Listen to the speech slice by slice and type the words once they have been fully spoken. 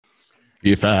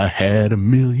If I had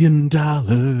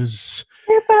 $1,000,000.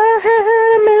 If I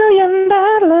had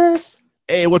 $1,000,000.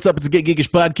 Hey, what's up? It's a Get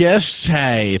Geekish podcast.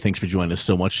 Hey, thanks for joining us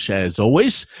so much, as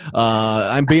always.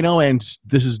 I'm Bino, and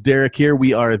this is Derek here.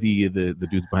 We are the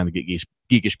dudes behind the Get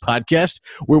Geekish podcast,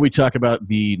 where we talk about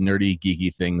the nerdy,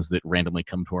 geeky things that randomly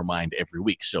come to our mind every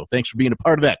week. So thanks for being a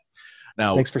part of that.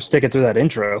 Now, thanks for sticking through that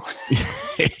intro.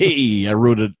 Hey, I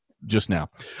wrote it just now.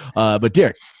 But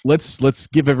Derek, let's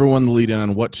give everyone the lead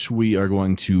on what we are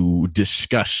going to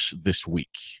discuss this week.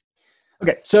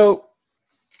 Okay, so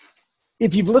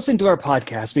if you've listened to our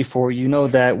podcast before, you know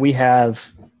that we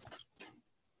have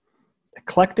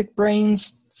eclectic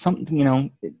brains,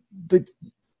 something, that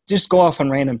just go off on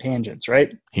random tangents,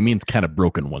 right? He means kind of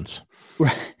broken ones.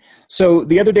 So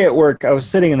the other day at work, I was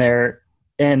sitting in there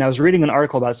and I was reading an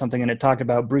article about something, and it talked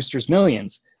about Brewster's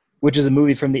Millions, which is a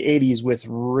movie from the 80s with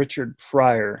Richard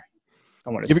Pryor. I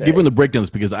want to say. Give them the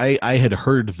breakdowns, because I had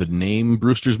heard the name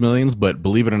Brewster's Millions, but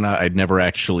believe it or not, I'd never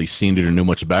actually seen it or knew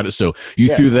much about it. So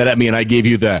you threw that at me, and I gave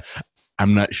you the,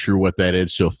 I'm not sure what that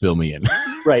is, so fill me in.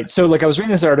 Right. So I was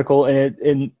reading this article,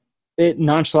 and it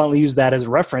nonchalantly used that as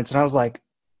a reference, and I was like,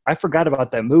 I forgot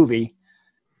about that movie.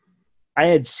 I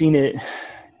had seen it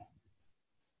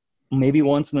maybe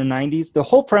once in the 90s. The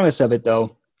whole premise of it, though,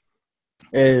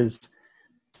 is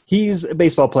he's a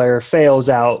baseball player, fails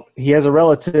out. He has a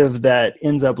relative that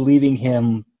ends up leaving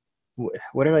him,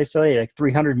 what did I say, like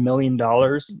 $300 million?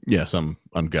 Yeah, some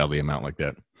ungodly amount like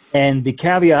that. And the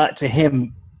caveat to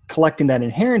him collecting that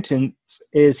inheritance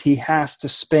is he has to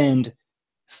spend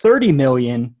 $30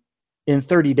 million in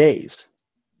 30 days.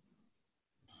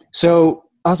 So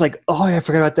I was like, oh, I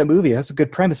forgot about that movie. That's a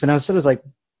good premise. And I was like,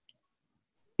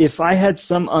 if I had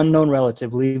some unknown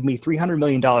relative leave me $300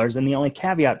 million, and the only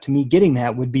caveat to me getting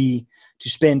that would be to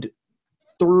spend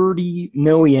 $30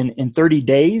 million in 30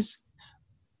 days,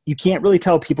 you can't really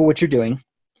tell people what you're doing.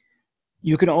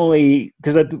 You can only,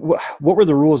 because what were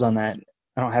the rules on that?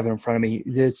 I don't have it in front of me.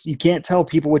 You can't tell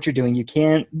people what you're doing. You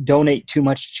can't donate too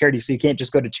much to charity. So you can't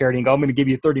just go to charity and go, I'm going to give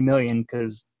you $30 million,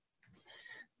 because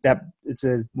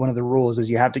one of the rules is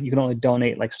you can only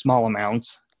donate like small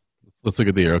amounts. Let's look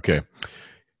at the year. Okay.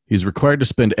 He's required to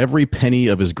spend every penny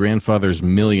of his grandfather's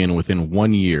million within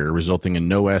 1 year, resulting in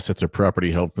no assets or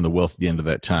property held from the wealth at the end of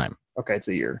that time. Okay, it's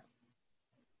a year.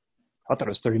 I thought it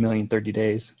was 30 million, 30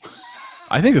 days.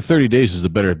 I think the 30 days is the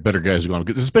better guys going,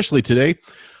 because especially today,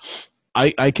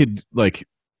 I could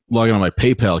log in on my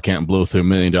PayPal account and blow through $1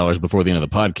 million before the end of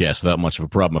the podcast without much of a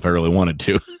problem if I really wanted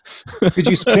to. Could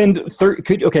you spend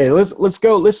let's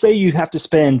go. Let's say you'd have to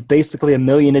spend basically $1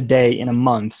 million a day in a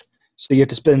month. So you have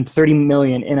to spend $30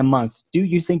 million in a month. Do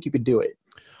you think you could do it?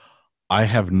 I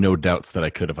have no doubts that I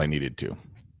could if I needed to.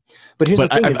 But here's the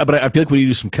thing. But I feel like we need to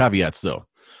do some caveats, though.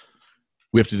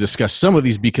 We have to discuss some of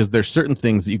these, because there's certain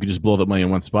things that you could just blow that money in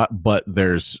one spot, but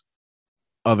there's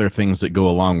other things that go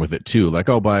along with it, too. Like,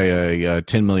 I'll buy a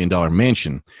 $10 million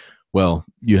mansion. Well,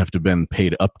 you have to then pay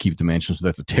to upkeep the mansion, so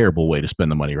that's a terrible way to spend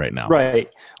the money right now.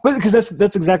 Right. But because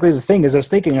that's exactly the thing. As I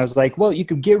was like, well, you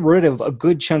could get rid of a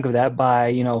good chunk of that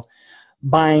by,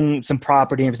 buying some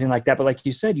property and everything like that. But like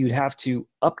you said, you'd have to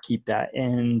upkeep that,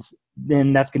 and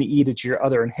then that's going to eat at your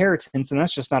other inheritance, and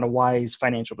that's just not a wise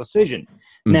financial decision.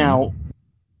 Mm-hmm. Now,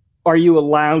 are you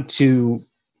allowed to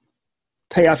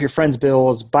pay off your friends'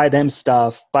 bills, buy them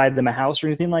stuff, buy them a house or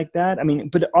anything like that? I mean,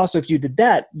 but also if you did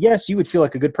that, yes, you would feel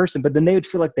like a good person, but then they would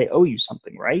feel like they owe you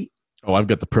something, right? Oh, I've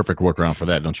got the perfect workaround for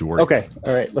that. Don't you worry. Okay.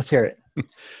 All right. Let's hear it. The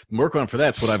workaround for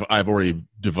that's what I've already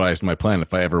devised my plan.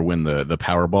 If I ever win the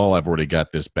Powerball, I've already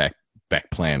got this back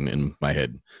plan in my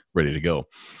head ready to go.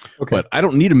 Okay. But I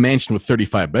don't need a mansion with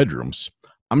 35 bedrooms.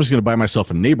 I'm just going to buy myself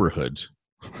a neighborhood.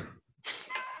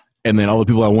 And then all the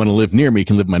people I want to live near me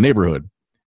can live in my neighborhood.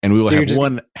 And we will have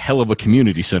one hell of a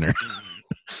community center.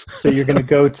 So you're going to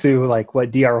go to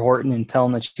D.R. Horton and tell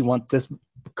them that you want this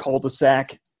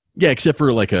cul-de-sac? Yeah, except for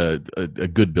a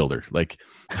good builder.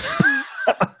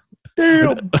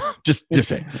 Damn. just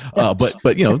say.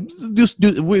 But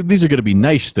these are going to be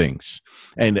nice things.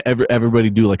 And everybody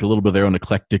do a little bit of their own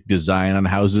eclectic design on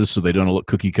houses, so they don't look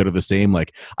cookie cutter the same.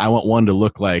 I want one to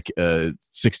look like a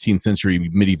 16th century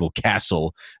medieval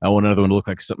castle. I want another one to look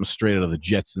like something straight out of the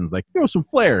Jetsons. Throw some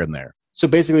flair in there. So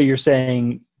basically you're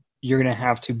saying you're going to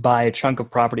have to buy a chunk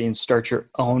of property and start your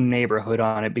own neighborhood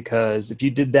on it, because if you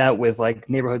did that with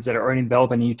neighborhoods that are already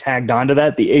developed and you tagged onto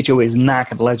that, the HOA is not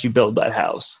going to let you build that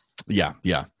house. Yeah.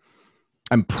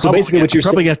 So basically, what you're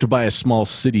probably have to buy a small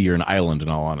city or an island. In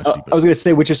all honesty, I was going to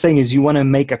say what you're saying is you want to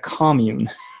make a commune.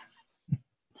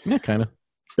 Yeah, kind of.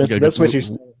 That's what you're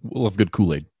saying. We'll have good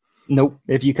Kool-Aid. Nope.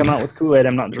 If you come out with Kool-Aid,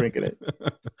 I'm not drinking it.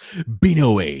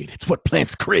 Beano-Aid. It's what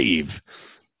plants crave.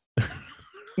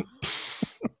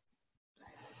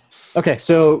 Okay,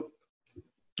 so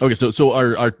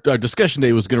our discussion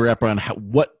day was going to wrap around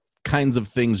what kinds of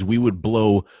things we would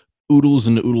blow oodles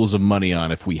and oodles of money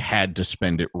on if we had to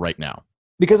spend it right now.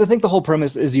 Because I think the whole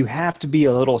premise is you have to be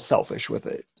a little selfish with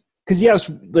it. Because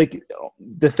yes, like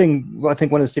the thing, I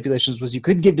think one of the stipulations was you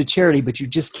could give to charity, but you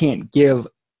just can't give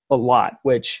a lot,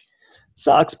 which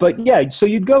sucks. But yeah, so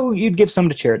you'd give some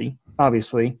to charity,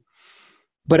 obviously.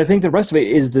 But I think the rest of it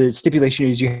is the stipulation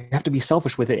is you have to be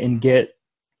selfish with it and get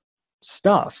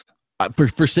stuff.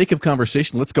 For sake of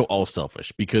conversation, let's go all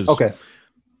selfish, because okay.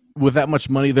 With that much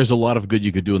money, there's a lot of good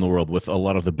you could do in the world. With a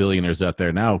lot of the billionaires out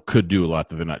there now could do a lot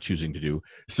that they're not choosing to do.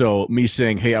 So me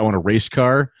saying, hey, I want a race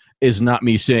car is not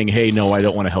me saying, hey, no, I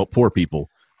don't want to help poor people.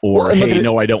 Or, hey,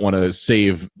 no, I don't want to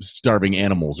save starving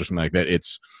animals or something like that.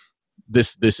 It's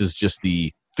this is just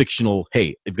the fictional,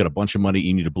 hey, they've got a bunch of money,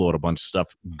 you need to blow out a bunch of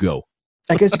stuff, go.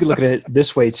 I guess you could look at it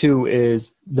this way too,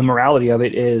 is the morality of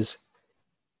it is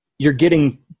you're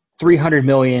getting 300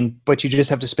 million, but you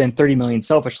just have to spend 30 million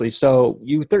selfishly. So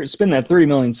you spend that 30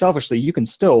 million selfishly, you're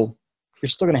still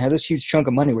going to have this huge chunk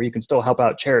of money where you can still help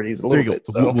out charities a little bit.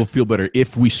 So. We'll feel better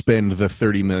if we spend the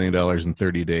 $30 million in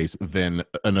 30 days, then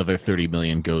another 30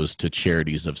 million goes to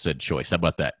charities of said choice. How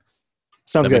about that?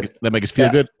 Sounds good. That make us feel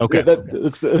good? Okay. Yeah,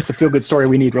 that's the feel good story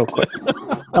we need real quick.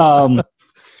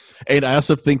 And I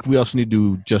also think we also need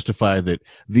to justify that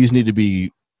these need to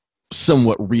be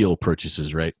somewhat real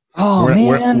purchases, right? Oh,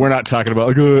 man. We're not talking about,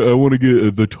 like, I want to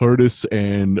get the TARDIS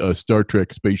and a Star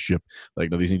Trek spaceship.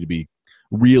 Like, no, these need to be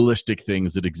realistic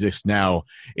things that exist now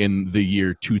in the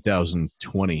year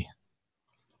 2020.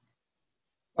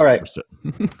 All right.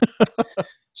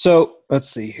 So let's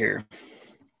see here.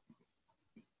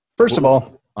 First of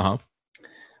all,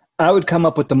 I would come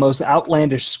up with the most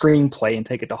outlandish screenplay and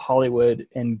take it to Hollywood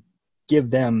and give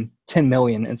them 10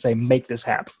 million and say, make this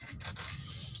happen.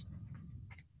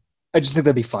 I just think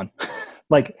that'd be fun.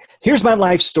 Like, here's my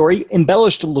life story,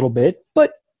 embellished a little bit,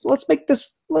 but let's make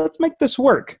this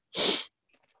work.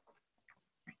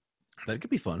 That could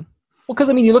be fun. Well, because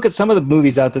I mean, you look at some of the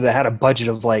movies out there that had a budget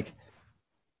of like,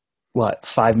 what,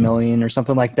 5 million or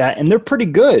something like that, and they're pretty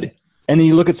good. And then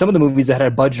you look at some of the movies that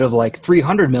had a budget of like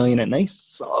 300 million, and they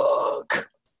suck.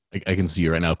 I can see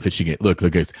you right now pitching it. Look,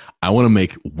 guys, I want to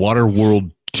make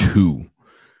Waterworld 2,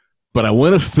 but I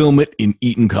want to film it in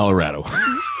Eaton, Colorado.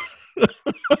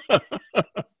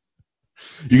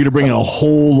 You're going to bring in a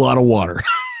whole lot of water.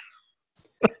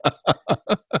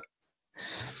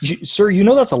 Sir, you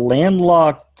know that's a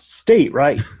landlocked state,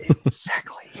 right?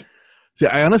 Exactly. See,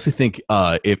 I honestly think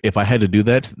if I had to do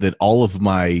that all of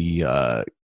my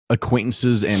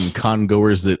acquaintances and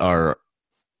con-goers that are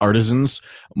artisans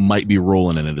might be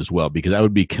rolling in it as well, because I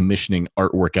would be commissioning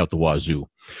artwork out the wazoo.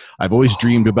 I've always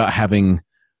dreamed about having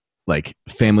like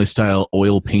family-style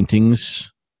oil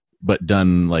paintings, but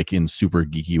done like in super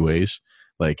geeky ways.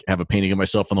 Like have a painting of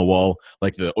myself on the wall,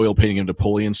 like the oil painting of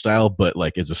Napoleon style, but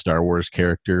like as a Star Wars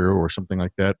character or something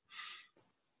like that.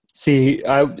 See,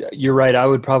 you're right. I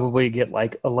would probably get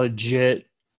like a legit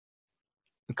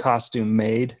costume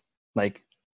made, like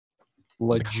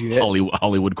legit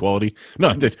Hollywood quality.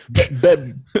 No,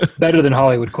 better than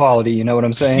Hollywood quality. You know what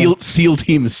I'm saying? SEAL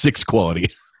Team 6 quality.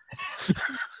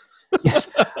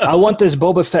 Yes, I want this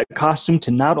Boba Fett costume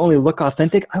to not only look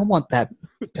authentic, I want that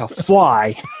to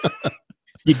fly.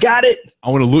 You got it? I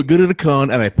want to look good at a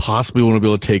con, and I possibly want to be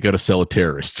able to take out a cell of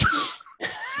terrorists.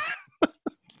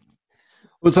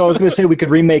 Well, so I was going to say we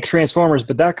could remake Transformers,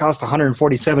 but that cost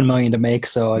 $147 million to make,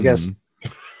 so I guess.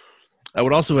 I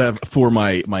would also have, for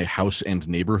my house and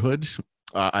neighborhood,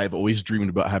 I've always dreamed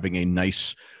about having a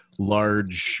nice,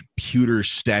 large pewter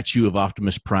statue of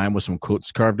Optimus Prime with some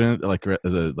quotes carved in it, like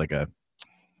as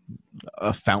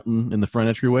a fountain in the front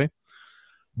entryway.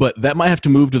 But that might have to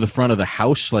move to the front of the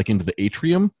house, like into the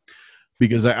atrium,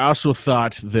 because I also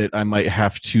thought that I might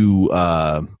have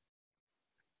to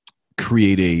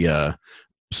create a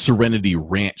Serenity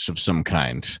Ranch of some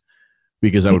kind,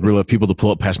 because I would really love people to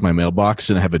pull up past my mailbox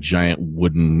and have a giant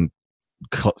wooden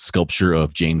sculpture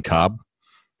of Jane Cobb.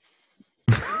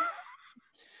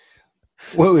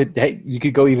 Well, you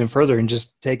could go even further and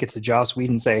just take it to Joss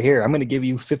Whedon and say, here, I'm going to give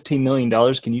you $15 million.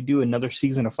 Can you do another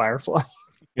season of Firefly?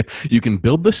 You can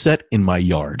build the set in my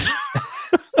yard.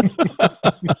 I'll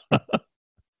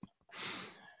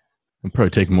probably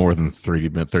take more than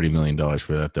 $30 million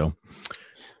for that, though.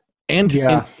 And,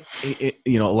 a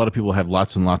lot of people have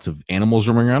lots and lots of animals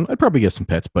roaming around. I'd probably get some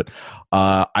pets, but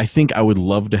I think I would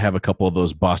love to have a couple of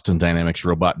those Boston Dynamics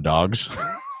robot dogs.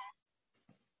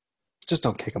 Just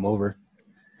don't kick them over.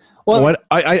 Well,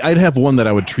 I'd have one that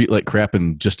I would treat like crap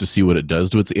and just to see what it does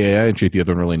to its AI and treat the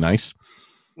other one really nice.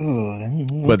 Oh,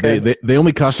 But okay. they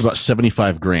only cost about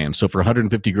 75 grand. So for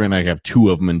 150 grand, I have two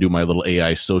of them and do my little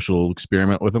AI social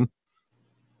experiment with them.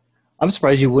 I'm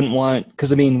surprised you wouldn't want,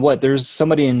 because I mean, what? There's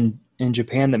somebody in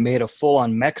Japan that made a full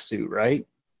on mech suit, right?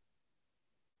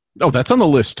 Oh, that's on the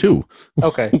list too.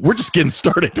 Okay. We're just getting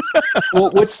started.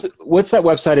 Well, what's that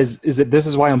website? Is it This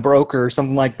Is Why I'm Broke or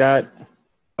something like that?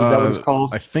 Is that what it's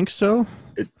called? I think so.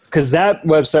 Because that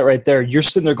website right there, you're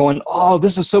sitting there going, "Oh,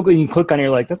 this is so good." And you click on it,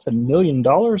 you're like, "That's $1 million."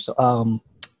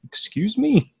 Excuse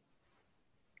me.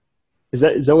 Is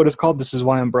that what it's called? This is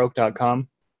why I'm broke.com.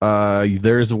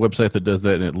 There is a website that does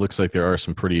that, and it looks like there are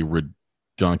some pretty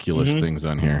ridiculous Mm-hmm. things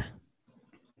on here.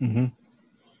 Mm-hmm.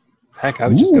 Heck, I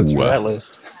would just go through Ooh, that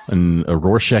list. and a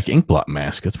Rorschach inkblot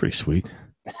mask. That's pretty sweet.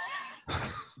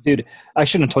 Dude, I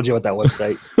shouldn't have told you about that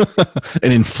website.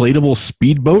 An inflatable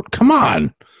speedboat? Come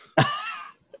on.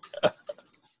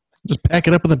 Just pack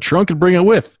it up in the trunk and bring it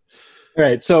with. All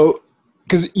right, so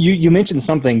because you mentioned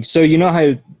something, so you know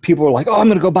how people are like, "Oh, I'm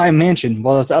going to go buy a mansion."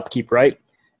 Well, that's upkeep, right?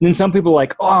 And then some people are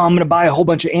like, "Oh, I'm going to buy a whole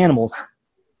bunch of animals."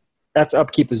 That's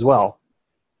upkeep as well.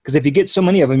 Because if you get so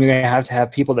many of them, you're going to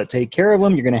have people that take care of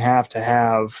them. You're going to have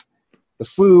the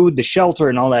food, the shelter,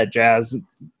 and all that jazz.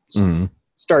 Mm.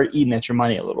 Start eating at your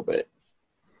money a little bit.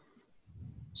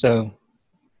 So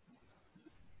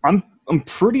I'm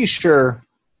pretty sure.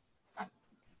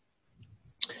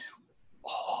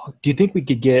 Do you think we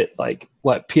could get like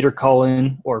what Peter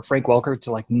Cullen or Frank Welker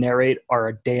to like narrate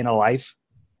our day in a life?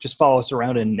 Just follow us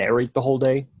around and narrate the whole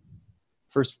day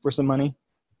for some money.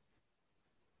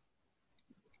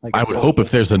 Like I a would hope social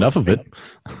if there's assistant. enough of it.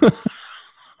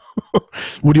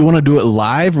 Would you want to do it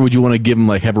live, or would you want to give them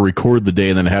like have a record the day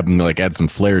and then have them like add some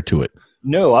flair to it?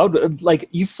 No, I would like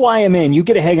you fly them in, you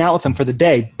get to hang out with them for the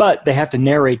day, but they have to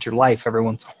narrate your life every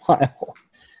once in a while.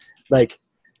 Like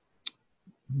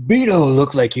Beto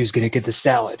looked like he was going to get the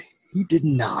salad. He did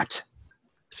not.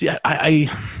 See, I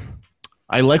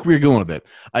like where you're going with it.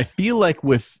 I feel like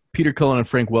with Peter Cullen and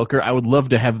Frank Welker, I would love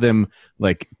to have them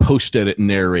like post edit and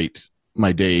narrate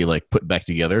my day, like put back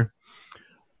together.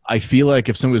 I feel like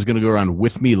if somebody's going to go around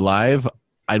with me live,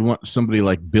 I'd want somebody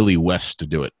like Billy West to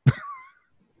do it.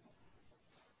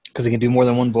 Because he can do more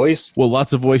than one voice. Well,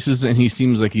 lots of voices, and he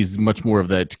seems like he's much more of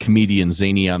that comedian,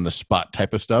 zany on the spot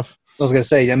type of stuff. I was going to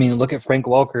say, I mean, look at Frank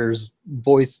Welker's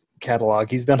voice catalog.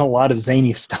 He's done a lot of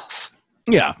zany stuff.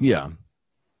 Yeah, yeah.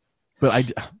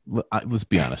 But let's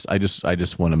be honest. I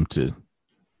just want him to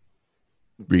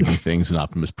read me things in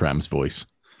Optimus Prime's voice.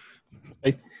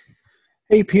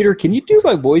 Hey, Peter, can you do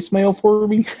my voicemail for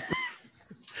me?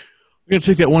 We're going to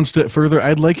take that one step further.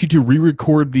 I'd like you to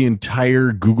re-record the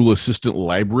entire Google Assistant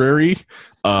library.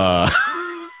 Hey,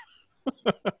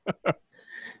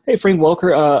 Frank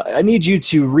Welker, I need you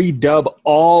to redub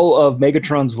all of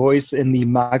Megatron's voice in the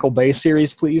Michael Bay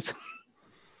series, please.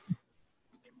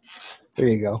 There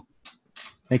you go.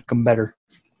 Make them better.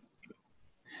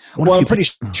 Well, I'm pretty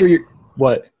sure you're...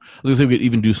 What? I was going to say we could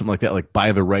even do something like that, like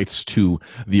buy the rights to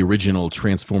the original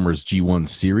Transformers G1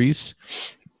 series,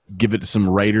 give it to some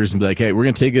writers and be like, hey, we're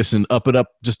going to take this and up it up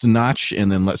just a notch,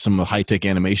 and then let some high-tech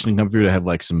animation come through to have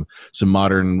like some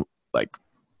modern like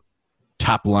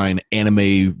top-line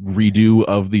anime redo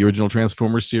of the original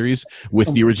Transformers series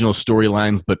with the original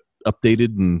storylines, but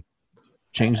updated and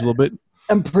changed a little bit.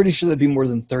 I'm pretty sure that'd be more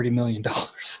than $30 million.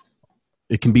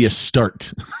 It can be a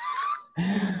start.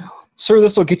 Sir,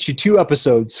 this will get you 2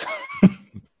 episodes.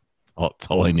 That's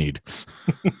all I need.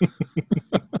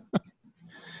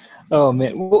 Oh,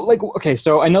 man. Well, like, okay,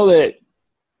 so I know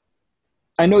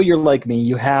you're like me.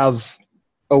 You have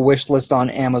a wish list on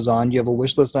Amazon. You have a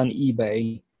wish list on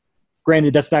eBay.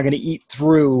 Granted, that's not going to eat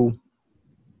through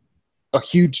a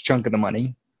huge chunk of the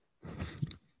money.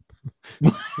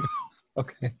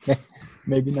 Okay,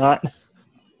 maybe not.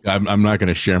 I'm not going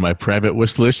to share my private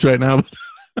wish list right now.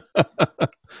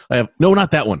 I have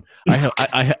not that one.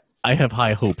 I have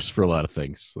high hopes for a lot of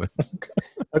things.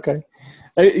 Okay,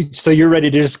 so you're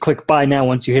ready to just click buy now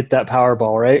once you hit that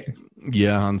Powerball, right?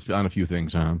 Yeah, on a few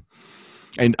things.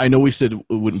 And I know we said it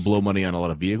wouldn't blow money on a lot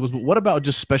of vehicles, but what about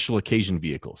just special occasion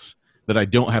vehicles that I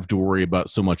don't have to worry about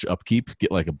so much upkeep?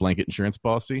 Get like a blanket insurance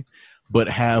policy, but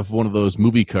have one of those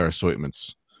movie car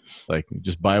assortments. Like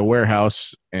just buy a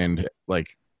warehouse and like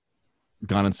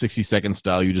Gone in 60 Seconds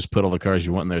style, you just put all the cars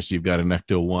you want in there. So you've got an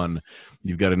Ecto 1,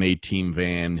 you've got an A-Team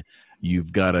van,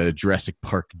 you've got a Jurassic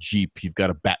Park Jeep, you've got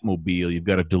a Batmobile, you've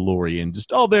got a DeLorean,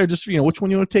 just all there. Just, which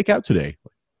one you want to take out today?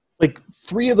 Like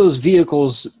 3 of those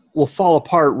vehicles will fall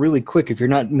apart really quick if you're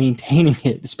not maintaining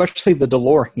it, especially the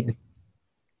DeLorean.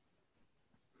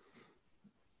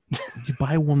 You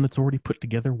buy one that's already put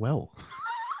together well.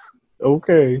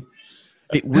 Okay.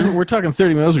 Hey, we're talking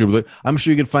 30 miles ago, but I'm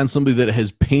sure you could find somebody that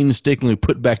has painstakingly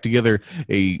put back together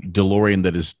a DeLorean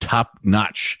that is top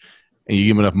notch, and you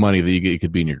give them enough money that it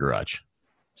could be in your garage.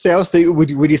 See, I was thinking,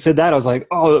 when you said that, I was like,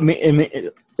 oh,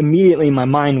 immediately my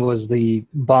mind was the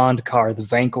Bond car, the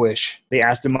Vanquish, the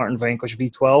Aston Martin Vanquish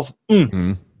V12.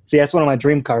 Mm. See, that's one of my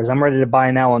dream cars. I'm ready to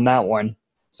buy now on that one.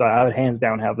 So I would hands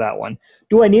down have that one.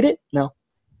 Do I need it? No.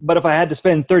 But if I had to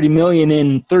spend $30 million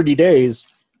in 30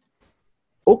 days,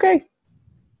 okay,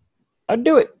 I'd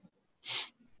do it.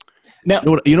 Now,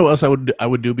 you know what else I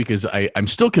would do, because I'm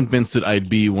still convinced that I'd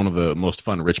be one of the most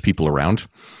fun rich people around.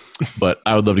 But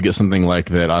I would love to get something like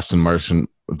that Aston Martin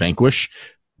Vanquish,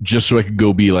 just so I could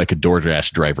go be like a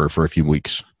DoorDash driver for a few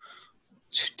weeks.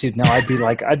 Dude, no, I'd be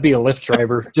a Lyft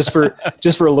driver just for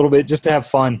a little bit, just to have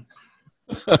fun.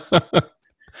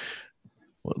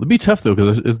 Well, it'd be tough though,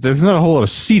 because there's not a whole lot of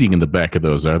seating in the back of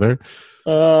those, are there?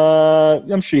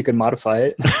 I'm sure you can modify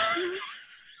it.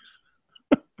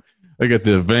 I got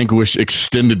the Vanquish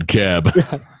extended cab.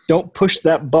 Don't push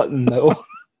that button though.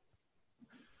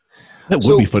 That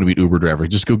would be fun to be an Uber driver.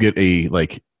 Just go get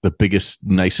the biggest,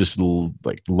 nicest little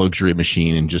luxury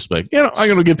machine and just I'm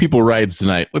going to give people rides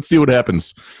tonight. Let's see what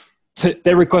happens.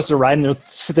 They request a ride and they'll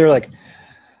sit there like,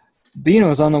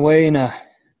 Beano's on the way, and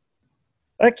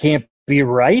that can't be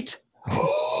right.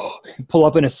 Pull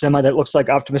up in a semi that looks like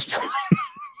Optimus Prime.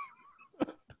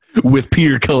 With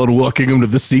Peter Cullen walking him to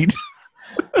the seat.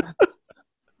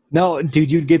 No,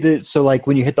 dude, you'd get it. So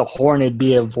when you hit the horn, it'd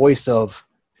be a voice of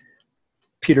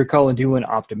Peter Cullen doing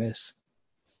Optimus.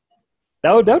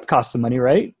 That would cost some money,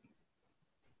 right?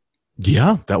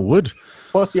 Yeah, that would.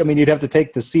 Plus, you'd have to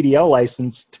take the CDL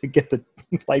license to get the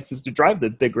license to drive the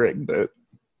big rig. But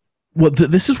well,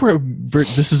 this is where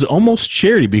this is almost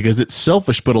charity, because it's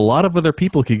selfish, but a lot of other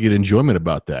people could get enjoyment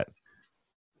about that.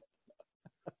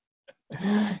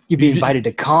 You'd be invited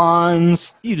to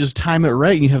cons. You just time it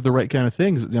right, and you have the right kind of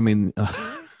things.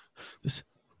 This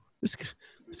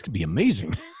could be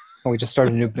amazing. We just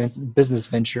started a new business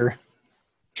venture.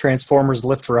 Transformers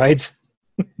lift rides.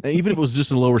 Even if it was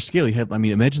just a lower scale, you have.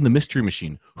 Imagine the Mystery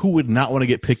Machine. Who would not want to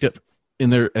get picked up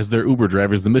as their Uber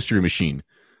driver as the Mystery Machine?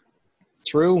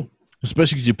 True.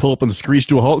 Especially because you pull up on the screech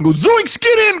to a halt and go, "Zoinks,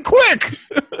 get in quick!"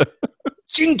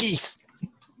 Jinkies.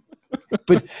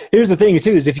 But here's the thing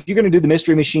too: is if you're going to do the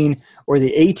Mystery Machine or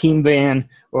the A-Team van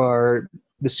or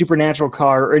the Supernatural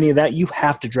car or any of that, you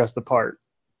have to dress the part.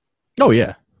 Oh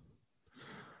yeah.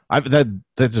 That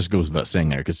just goes without saying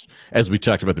there, because as we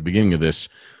talked about at the beginning of this,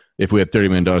 if we had $30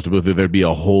 million to go through, there'd be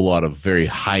a whole lot of very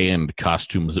high-end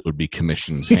costumes that would be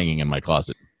commissioned hanging in my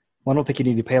closet. Well, I don't think you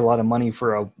need to pay a lot of money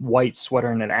for a white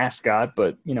sweater and an ascot,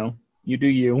 but, you do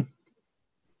you.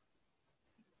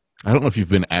 I don't know if you've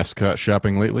been ascot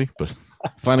shopping lately, but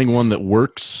finding one that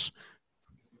works.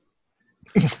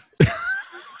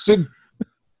 So,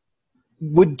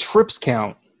 would trips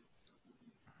count?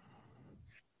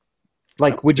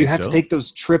 Would you have to take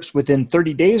those trips within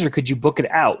 30 days, or could you book it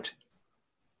out?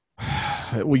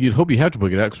 Well, you'd hope you have to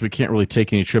book it out, because we can't really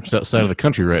take any trips outside of the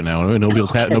country right now. Nobody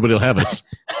will have us.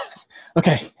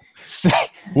 Okay.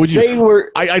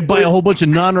 I'd buy a whole bunch of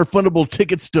non-refundable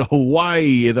tickets to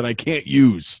Hawaii that I can't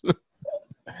use.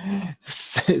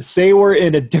 Say we're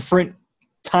in a different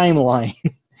timeline.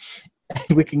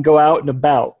 We can go out and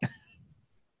about.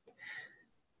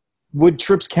 Would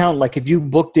trips count? If you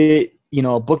booked it,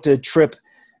 booked a trip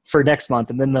for next month,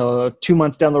 and then the 2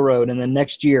 months down the road, and then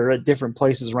next year at different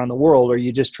places around the world, or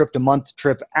you just tripped a month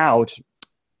trip out.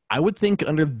 I would think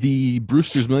under the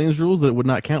Brewster's Millions rules that it would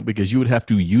not count, because you would have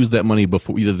to use that money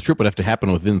before either the trip would have to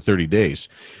happen within 30 days.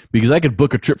 Because I could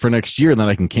book a trip for next year and then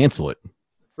I can cancel it.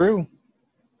 True.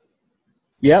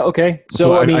 Yeah. Okay.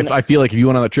 So I feel like if you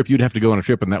went on that trip, you'd have to go on a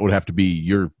trip, and that would have to be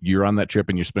you're on that trip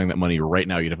and you're spending that money right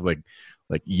now. You'd have to like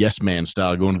Yes Man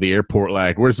style, going to the airport.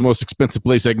 Where's the most expensive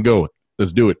place I can go?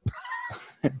 Let's do it.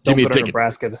 Don't go to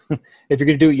Nebraska. If you're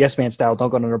going to do it Yes Man style, don't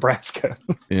go to Nebraska.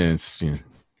 Yeah.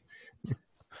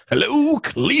 Hello,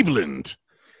 Cleveland.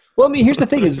 Well, here's the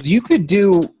thing: is you could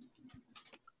do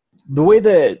the way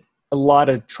that a lot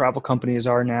of travel companies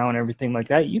are now and everything like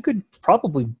that. You could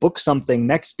probably book something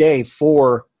next day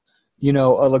for, a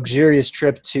luxurious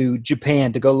trip to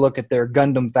Japan to go look at their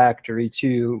Gundam factory,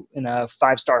 in a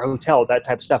 5-star hotel, that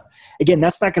type of stuff. Again,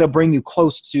 that's not going to bring you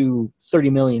close to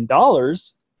 $30 million.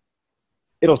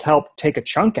 It'll help take a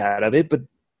chunk out of it, but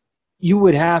you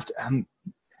would have to.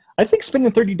 I think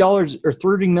spending $30 or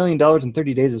 $30 million in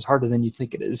 30 days is harder than you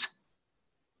think it is.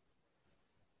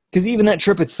 Because even that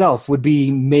trip itself would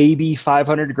be maybe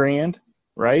 $500,000,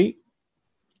 right?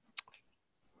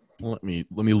 Let me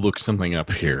look something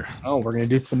up here. Oh, we're gonna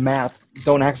do some math.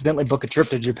 Don't accidentally book a trip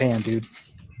to Japan, dude.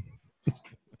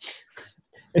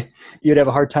 You'd have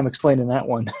a hard time explaining that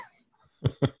one.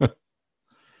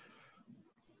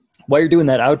 While you're doing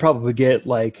that, I would probably get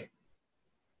like,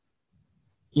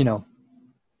 because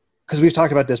we've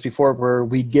talked about this before, where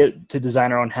we get to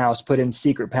design our own house, put in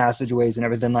secret passageways and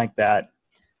everything like that.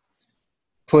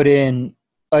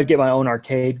 I'd get my own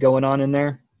arcade going on in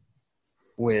there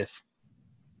with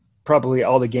probably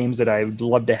all the games that I would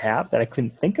love to have that I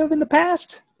couldn't think of in the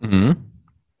past. Mm-hmm.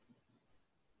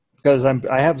 Because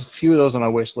I have a few of those on my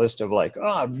wish list of like, oh,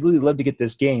 I'd really love to get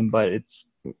this game, but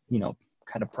it's,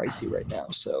 kind of pricey right now,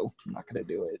 so I'm not going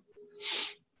to do it.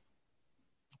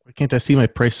 Why can't I see my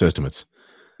price estimates?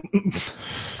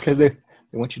 It's because they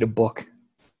want you to book.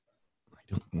 I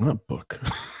don't want to book.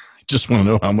 I just want to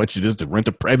know how much it is to rent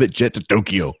a private jet to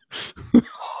Tokyo.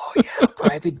 Oh, yeah,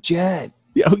 private jet.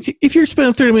 Yeah, if you're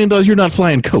spending $30 million, you're not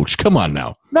flying coach. Come on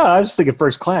now. No, I was just thinking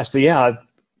first class, but yeah,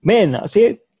 man, see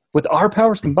it with our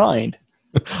powers combined.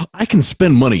 I can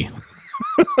spend money.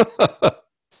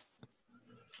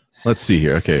 Let's see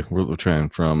here. Okay, we're trying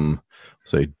from,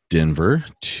 say, Denver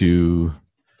to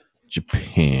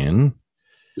Japan.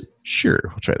 Sure,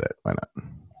 we'll try that. Why not?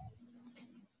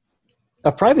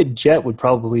 A private jet would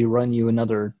probably run you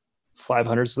another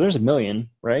 500, so there's $1 million,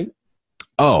 right?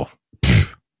 Oh,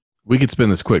 we could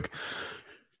spend this quick.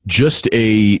 Just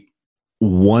a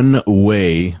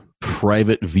one-way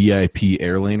private VIP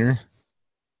airliner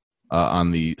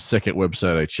on the second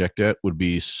website I checked at would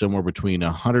be somewhere between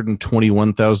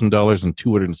 $121,000 and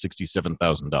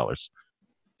 $267,000.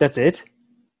 That's it?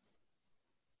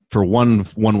 For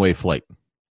one-way flight.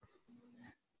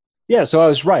 Yeah, so I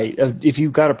was right. If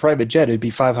you got a private jet, it'd be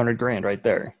 $500,000 right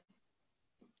there.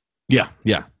 Yeah.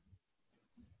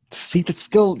 See, that's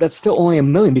still only $1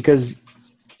 million because,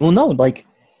 well, no, like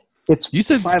it's you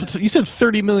said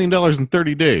 $30 million in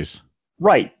 30 days.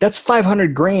 Right, that's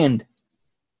 $500,000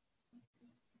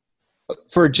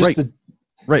 for just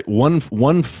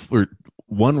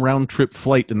one round trip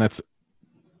flight, and that's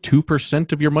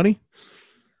 2% of your money.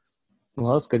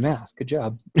 Well, that's good math. Good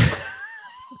job.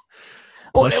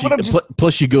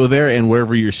 Plus, you go there, and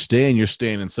wherever you're staying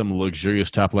in some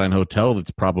luxurious top-line hotel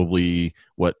that's probably,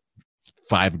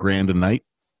 $5,000 a night?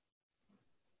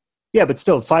 Yeah, but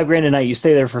still, $5,000 a night, you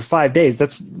stay there for 5 days.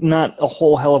 That's not a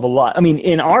whole hell of a lot. I mean,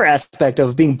 in our aspect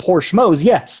of being poor schmoes,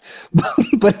 yes.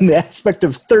 But in the aspect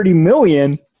of $30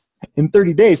 million in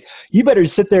 30 days, you better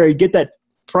sit there and get that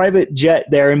private jet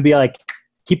there and be like,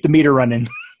 keep the meter running.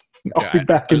 I'll be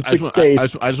back in 6 days.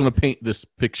 I just want to paint this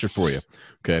picture for you,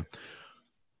 okay?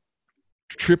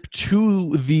 Trip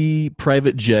to the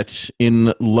private jet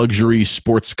in luxury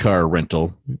sports car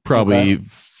rental, probably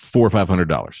 $400 or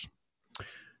 $500.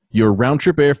 Your round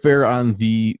trip airfare on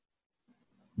the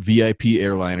VIP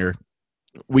airliner,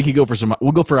 we could go for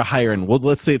we'll go for a higher end. Well,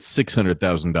 let's say it's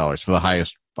 $600,000 for the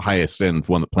highest end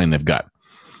plane they've got.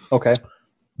 Okay.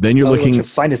 Then you're looking your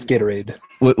finest Gatorade.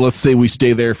 Let's say we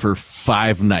stay there for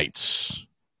 5 nights.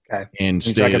 Okay. And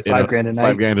stay at $5,000 a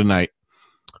night. $5,000 a night,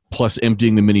 plus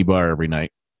emptying the mini bar every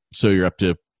night. So you're up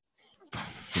to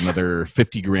another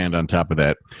 $50,000 on top of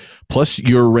that. Plus,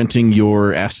 you're renting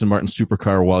your Aston Martin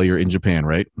supercar while you're in Japan,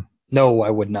 right? No, I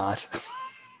would not.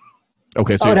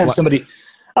 Okay, so I would have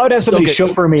somebody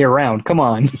chauffeur me around. Come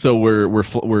on. So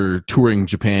we're touring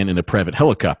Japan in a private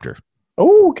helicopter.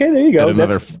 Oh, okay, there you go. At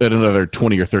another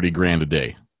 $20,000 or $30,000 a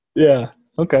day. Yeah.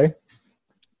 Okay.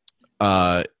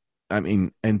 I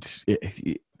mean, and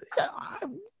it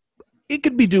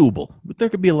could be doable, but there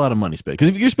could be a lot of money spent.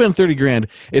 Because if you're spending $30,000,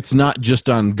 it's not just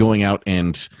on going out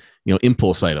and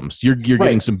impulse items. You're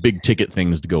getting some big ticket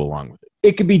things to go along with it.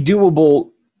 It could be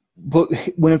doable, but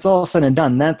when it's all said and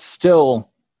done, that's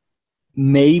still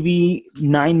maybe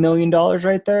 $9 million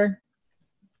right there.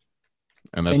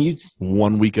 And that's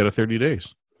 1 week out of 30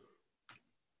 days.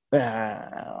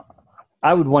 I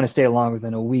would want to stay longer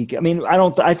than a week. I mean,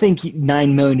 I think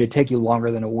 $9 million would take you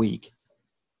longer than a week.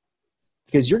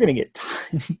 Because you're going to get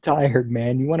tired,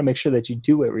 man. You want to make sure that you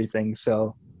do everything.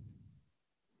 So,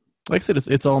 like I said,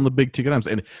 it's all in the big ticket items,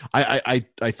 and I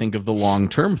think of the long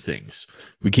term things.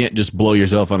 We can't just blow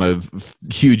yourself on a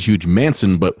huge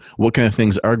Manson, but what kind of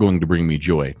things are going to bring me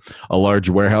joy? A large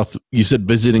warehouse. You said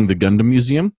visiting the Gundam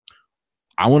Museum.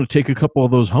 I want to take a couple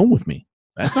of those home with me.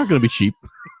 That's not going to be cheap.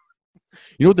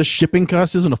 You know what the shipping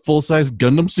cost is in a full size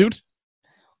Gundam suit?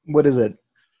 What is it?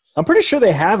 I'm pretty sure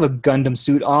they have a Gundam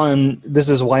suit on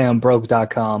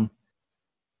thisiswhyimbroke.com.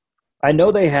 I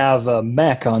know they have a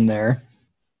mech on there.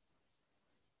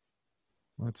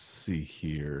 Let's see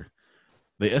here.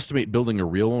 They estimate building a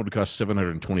real one would cost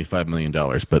 $725 million,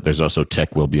 but there's also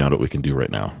tech well beyond what we can do right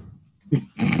now.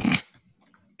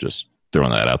 Just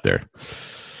throwing that out there.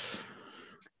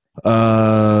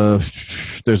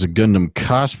 There's a Gundam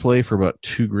cosplay for about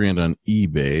 $2,000 on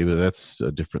eBay, but that's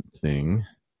a different thing.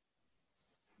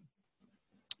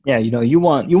 Yeah, you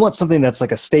want something that's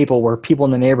like a staple where people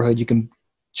in the neighborhood, you can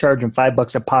charge them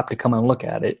 $5 a pop to come and look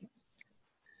at it.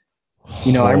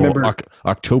 I remember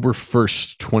October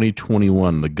 1st,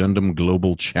 2021, the Gundam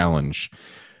Global Challenge.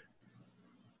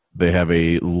 They have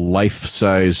a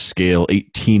life-size scale,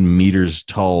 18 meters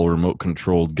tall,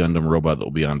 remote-controlled Gundam robot that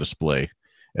will be on display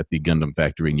at the Gundam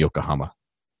factory in Yokohama.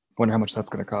 Wonder how much that's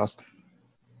going to cost.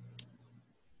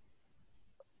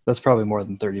 That's probably more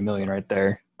than 30 million right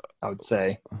there, I would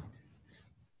say.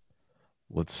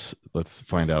 Let's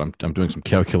find out. I'm doing some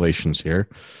calculations here.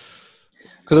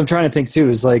 Because I'm trying to think too,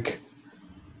 is like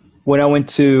when I went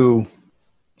to,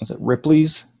 was it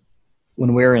Ripley's?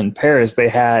 When we were in Paris, they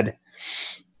had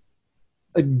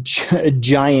a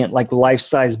giant, like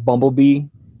life-size Bumblebee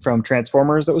from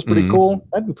Transformers that was pretty cool.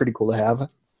 That'd be pretty cool to have.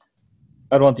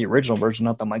 I'd want the original version,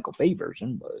 not the Michael Bay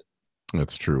version, but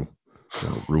that's true.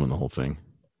 That'll ruin the whole thing.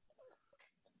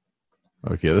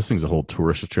 Okay, this thing's a whole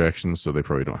tourist attraction, so they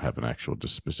probably don't have an actual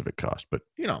just specific cost. But,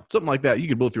 something like that, you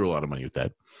could blow through a lot of money with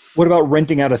that. What about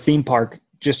renting out a theme park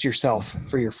just yourself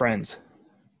for your friends?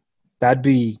 That'd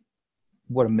be,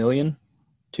 what, $1 million?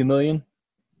 $2 million?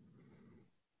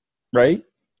 Right?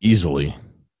 Easily.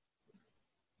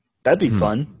 That'd be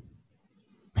fun.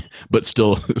 But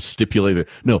still stipulated.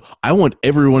 No, I want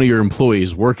every one of your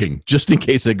employees working just in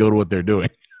case they go to what they're doing.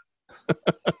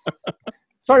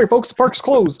 Sorry, folks, the park's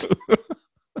closed.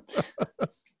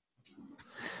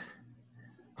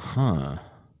 Huh.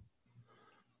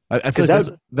 I feel like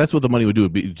that's what the money would do,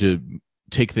 would be to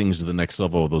take things to the next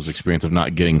level of those experience of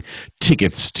not getting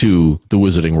tickets to the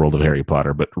Wizarding World of Harry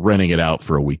Potter, but renting it out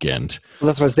for a weekend. Well,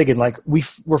 that's what I was thinking. Like,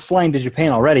 we're flying to Japan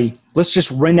already. Let's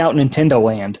just rent out Nintendo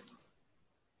Land.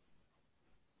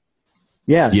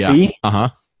 Yeah. See?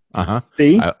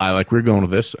 See? I like where you're going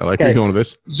with this. Where you're going with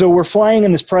this. So we're flying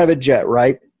in this private jet,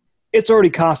 right? It's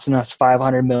already costing us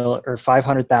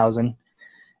 $500,000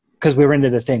 because we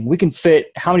rented the thing. We can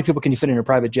fit. How many people can you fit in a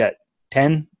private jet?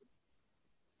 10,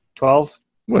 12.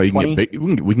 Well, you can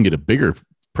we can get a bigger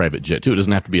private jet too. It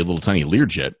doesn't have to be a little tiny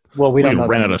Learjet. Well, we can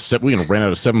rent out a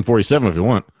 747 if you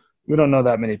want. We don't know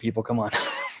that many people. Come on.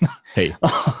 Hey.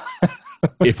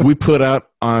 If we put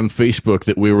out on Facebook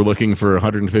that we were looking for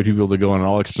 150 people to go on an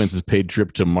all-expenses-paid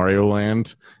trip to Mario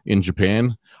Land in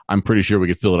Japan, I'm pretty sure we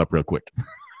could fill it up real quick.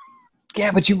 Yeah,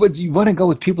 but you want to go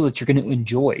with people that you're going to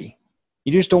enjoy.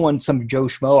 You just don't want some Joe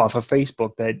Schmo off of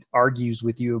Facebook that argues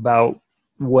with you about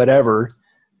whatever.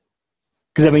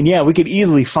 Because, I mean, yeah, we could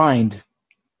easily find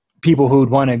people who would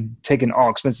want to take an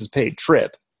all-expenses-paid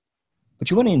trip. But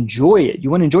you want to enjoy it.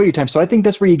 You want to enjoy your time. So I think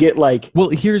that's where you get like. Well,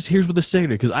 here's what the second,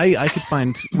 because I could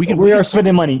find we are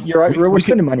spending money. You're right. We're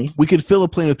spending money. We could fill a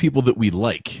plane with people that we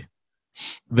like.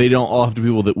 They don't all have to be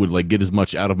people that would like get as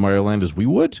much out of Mario Land as we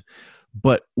would,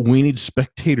 but we need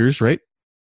spectators, right?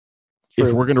 True.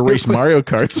 If we're going to race Mario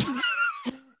Karts.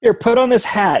 Here, put on this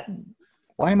hat.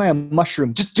 Why am I a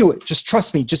mushroom? Just do it. Just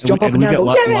trust me. Just jump up and down.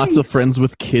 We got lots of friends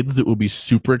with kids that will be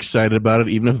super excited about it,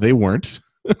 even if they weren't.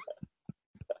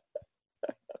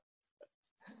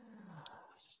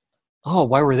 Oh,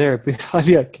 while we're there,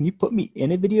 yeah, can you put me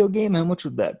in a video game? How much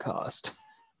would that cost?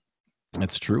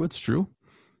 That's true. It's true.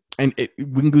 And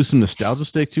we can do some nostalgia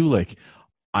stake too. Like,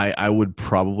 I would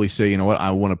probably say, you know what? I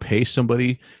want to pay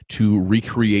somebody to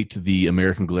recreate the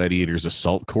American Gladiators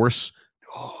assault course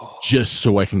just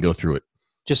so I can go through it.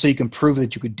 Just so you can prove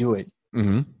that you could do it.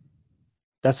 Mm-hmm.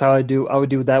 That's how I would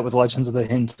do that with Legends of the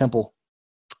Hidden Temple.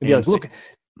 I'd be like, look,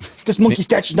 this monkey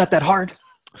statue's not that hard.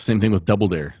 Same thing with Double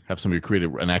Dare. Have somebody create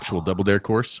an actual Double Dare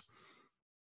course.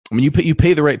 I mean, you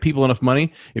pay the right people enough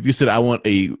money. If you said, I want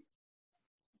a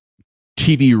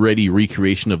TV-ready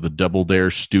recreation of the Double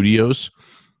Dare studios,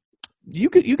 you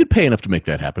could pay enough to make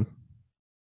that happen.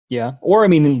 Yeah. Or, I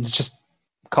mean, just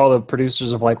call the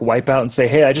producers of, like, Wipeout and say,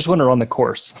 hey, I just want to run the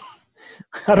course.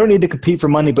 I don't need to compete for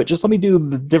money, but just let me do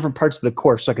the different parts of the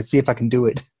course so I can see if I can do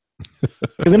it.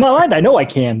 Because in my mind, I know I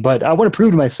can, but I want to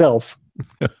prove to myself.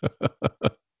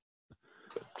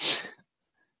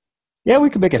 Yeah,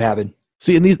 we could make it happen.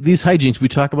 See, and these hijinks, we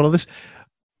talk about all this.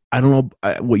 I don't know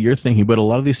what you're thinking, but a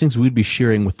lot of these things we'd be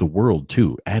sharing with the world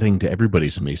too, adding to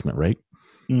everybody's amazement, right?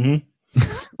 Mm-hmm.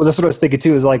 Well, that's what I was thinking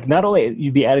too, is like, not only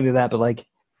you'd be adding to that, but like,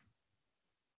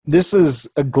 this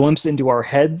is a glimpse into our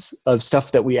heads of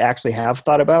stuff that we actually have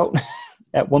thought about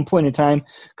at one point in time.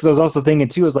 Because I was also thinking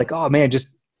too, is like, oh man,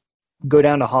 just go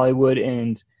down to Hollywood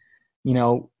and, you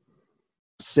know,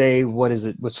 say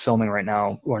what's filming right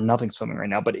now, or nothing's filming right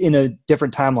now, but in a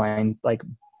different timeline, like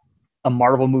a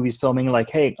Marvel movie's filming, like,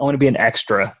 hey, I want to be an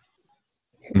extra.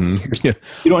 Yeah.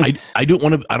 You don't. I don't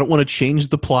want to change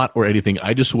the plot or anything.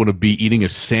 I just want to be eating a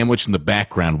sandwich in the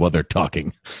background while they're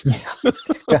talking.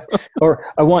 Yeah. Or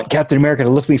I want Captain America to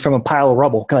lift me from a pile of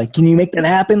rubble. Like, can you make that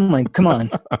happen? Like, come on.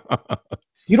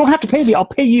 You don't have to pay me. I'll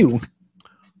pay you.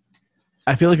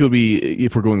 I feel like it would be,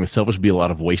 if we're going with selfish, be a lot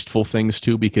of wasteful things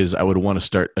too, because I would want to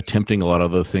start attempting a lot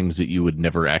of the things that you would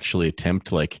never actually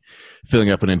attempt, like filling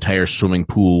up an entire swimming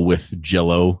pool with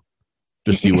Jell-O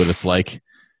to see what it's like,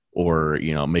 or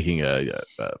making a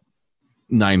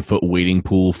 9-foot wading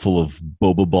pool full of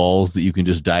boba balls that you can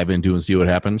just dive into and see what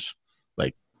happens.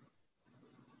 Like,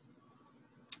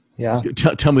 yeah.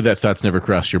 Tell me that thought's never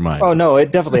crossed your mind. Oh no,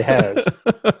 it definitely has.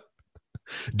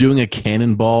 Doing a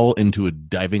cannonball into a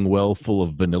diving well full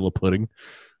of vanilla pudding.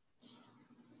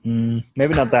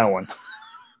 Maybe not that one.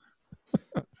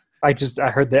 I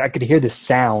heard that. I could hear the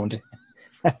sound.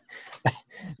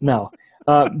 No.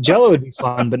 Jell-O would be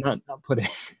fun, but not pudding.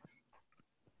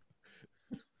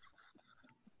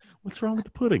 What's wrong with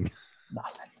the pudding?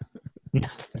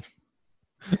 Nothing.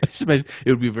 I just imagine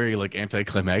it would be very like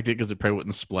anticlimactic because it probably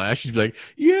wouldn't splash. You'd be like,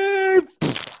 yeah.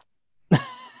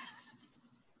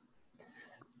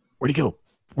 Where'd he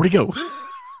go?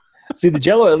 See, the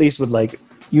Jell-O at least would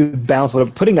you bounce it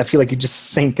up. Pudding, I feel like you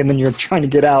just sink and then you're trying to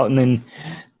get out and then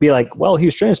be like, well, he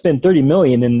was trying to spend $30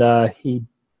 million and he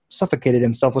suffocated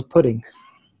himself with pudding.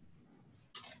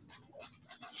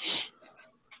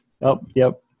 Oh,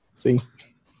 yep. See.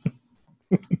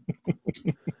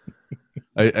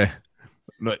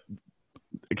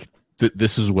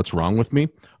 This is what's wrong with me.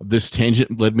 This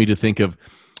tangent led me to think of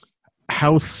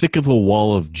how thick of a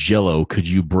wall of Jell-O could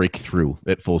you break through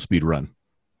at full speed run?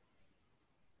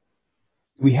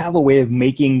 We have a way of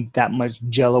making that much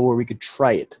Jell-O where we could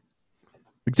try it.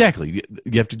 Exactly.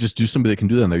 You have to just do something that can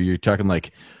do that. You're talking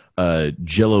like a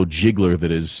Jell-O jiggler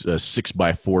that is a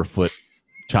 6x4 foot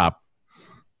top.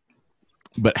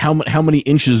 But how many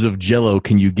inches of Jell-O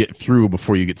can you get through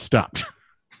before you get stopped?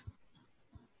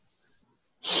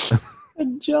 A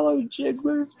Jell-O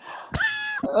jiggler.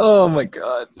 Oh my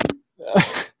god.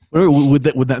 Would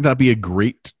that not be a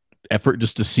great effort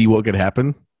just to see what could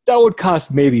happen? That would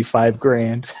cost maybe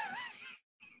 $5,000.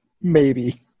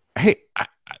 Maybe. Hey,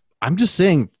 I'm just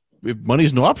saying, if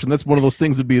money's no option, that's one of those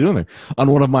things to be doing there. On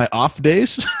one of my off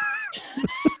days.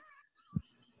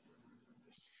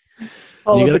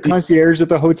 The concierge at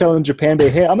the hotel in Japan Bay.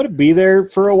 Hey, I'm going to be there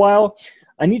for a while.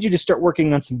 I need you to start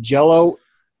working on some Jell-O.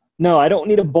 No, I don't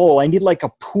need a bowl. I need like a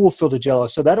pool filled of Jell-O.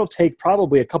 So that'll take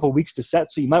probably a couple weeks to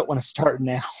set. So you might want to start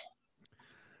now.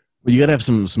 Well, you got to have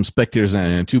some spectators on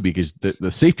it too, because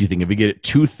the safety thing, if you get it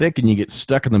too thick and you get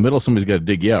stuck in the middle, somebody's got to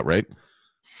dig you out, right?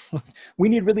 We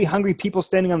need really hungry people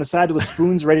standing on the side with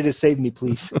spoons ready to save me,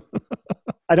 please.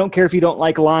 I don't care if you don't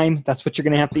like lime. That's what you're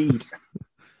going to have to eat.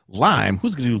 Lime?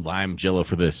 Who's going to do lime Jell-O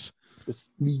for this?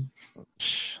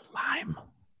 Lime.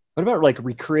 What about like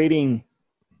recreating,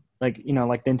 like the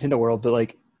Nintendo World, but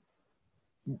like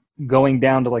going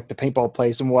down to like the paintball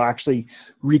place and we'll actually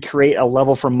recreate a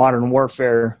level from Modern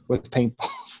Warfare with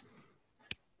paintballs.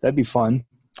 That'd be fun.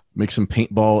 Make some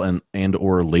paintball and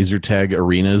or laser tag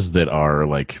arenas that are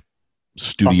like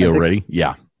studio authentic. Ready.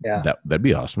 Yeah. Yeah. That'd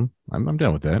be awesome. I'm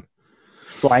down with that.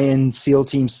 Fly in SEAL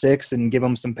Team 6 and give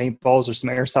them some paintballs or some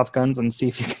airsoft guns and see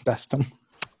if you can best them.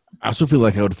 I also feel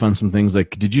like I would fund some things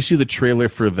like, did you see the trailer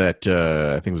for that,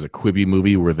 I think it was a Quibi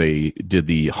movie where they did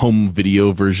the home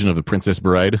video version of The Princess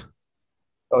Bride?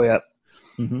 Oh, yeah.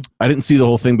 Mm-hmm. I didn't see the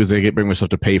whole thing because I can't bring myself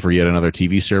to pay for yet another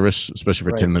TV service,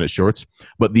 especially for 10-minute shorts.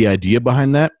 But the idea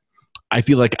behind that, I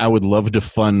feel like I would love to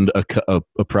fund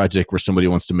a project where somebody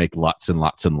wants to make lots and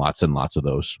lots and lots and lots of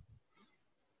those.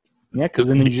 Yeah, because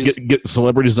then you just get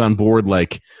celebrities on board,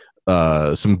 like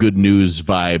some Good News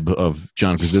vibe of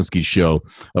John Krasinski's show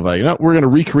of like, we're going to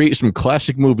recreate some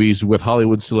classic movies with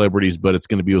Hollywood celebrities, but it's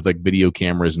going to be with like video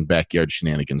cameras and backyard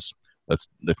shenanigans. Let's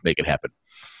make it happen.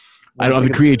 I don't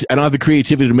have the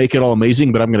creativity to make it all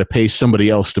amazing, but I'm going to pay somebody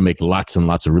else to make lots and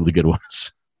lots of really good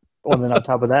ones. Well, then on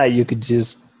top of that, you could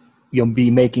just be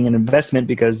making an investment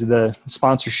because the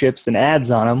sponsorships and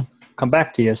ads on them come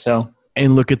back to you. So.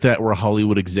 And look at that, we're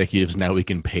Hollywood executives. Now we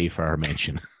can pay for our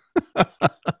mansion.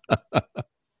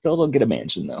 Still don't get a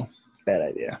mansion, though. Bad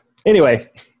idea. Anyway,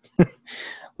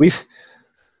 we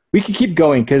can keep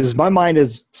going because my mind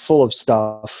is full of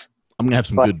stuff. I'm going to have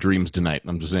some good dreams tonight.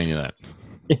 I'm just saying you that.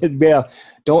 Yeah.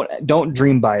 Don't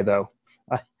dream by, though.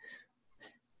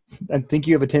 I think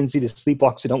you have a tendency to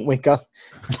sleepwalk, so don't wake up.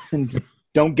 And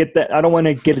don't get that. I don't want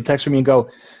to get a text from you and go,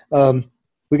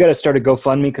 we got to start a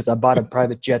GoFundMe because I bought a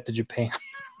private jet to Japan.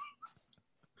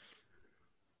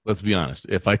 Let's be honest.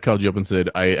 If I called you up and said,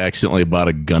 I accidentally bought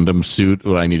a Gundam suit,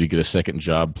 or I need to get a second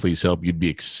job, please help, you'd be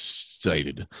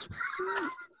excited.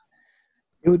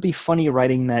 It would be funny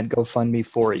writing that GoFundMe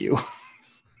for you.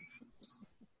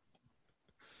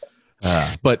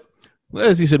 But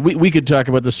as you said, we could talk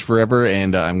about this forever,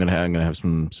 and I'm gonna have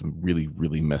some really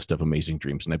really messed up amazing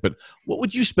dreams tonight. But what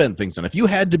would you spend things on if you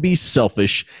had to be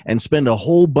selfish and spend a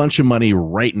whole bunch of money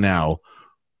right now?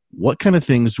 What kind of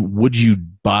things would you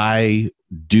buy,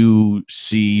 do,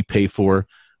 see, pay for?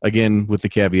 Again, with the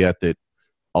caveat that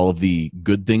all of the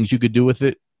good things you could do with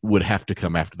it would have to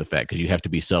come after the fact, because you have to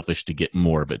be selfish to get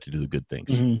more of it to do the good things.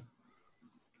 Mm-hmm.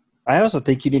 I also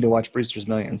think you need to watch Brewster's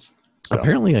Millions. So.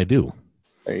 Apparently I do.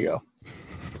 There you go.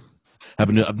 Have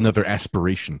another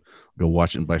aspiration. Go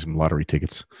watch it and buy some lottery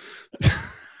tickets.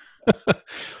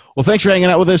 Well, thanks for hanging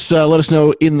out with us. Let us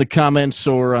know in the comments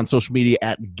or on social media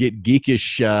at Get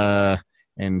Geekish.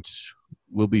 And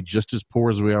we'll be just as poor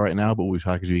as we are right now, but we'll be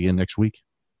talking to you again next week.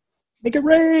 Make it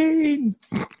rain!